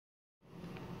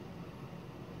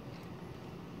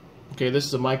Okay, this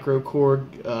is a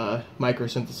MicroKorg micro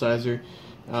synthesizer,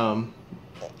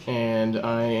 and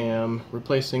I am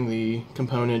replacing the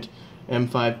component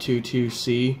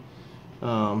M522C.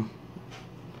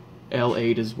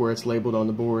 L8 is where it's labeled on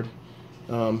the board.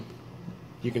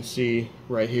 You can see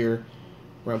right here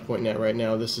where I'm pointing at right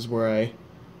now, this is where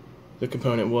the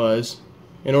component was.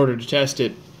 In order to test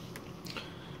it,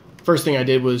 first thing I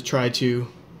did was try to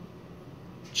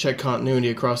check continuity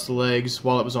across the legs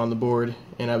while it was on the board,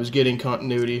 and I was getting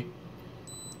continuity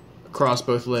across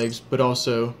both legs, but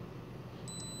also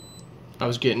I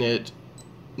was getting it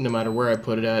no matter where I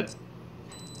put it at, and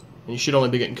you should only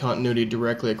be getting continuity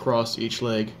directly across each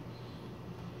leg.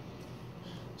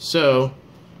 So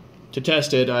to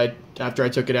test it, after I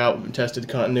took it out and tested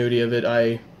the continuity of it,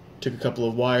 I took a couple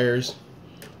of wires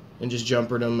and just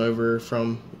jumpered them over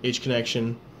from each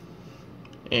connection,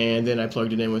 and then I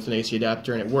plugged it in with an AC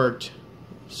adapter and it worked.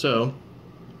 So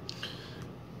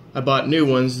I bought new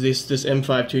ones. This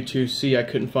M522C I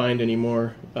couldn't find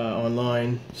anymore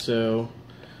online, so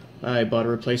I bought a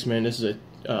replacement. This is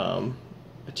a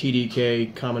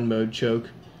TDK common mode choke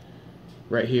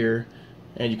right here,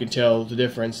 and you can tell the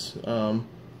difference.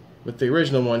 With the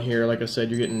original one here, like I said,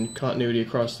 you're getting continuity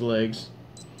across the legs,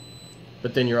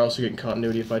 but then you're also getting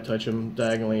continuity if I touch them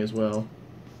diagonally as well.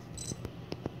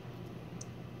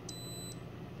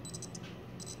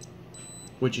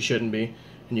 Which you shouldn't be,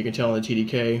 and you can tell on the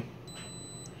TDK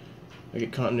I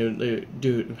get continuity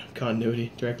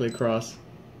directly across,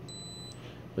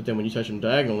 but then when you touch them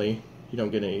diagonally you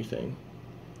don't get anything.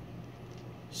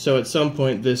 So at some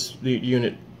point the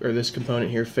unit or this component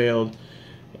here failed,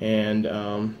 and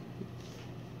I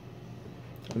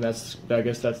guess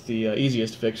that's the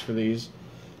easiest fix for these.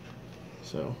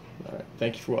 So, alright,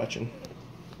 thank you for watching.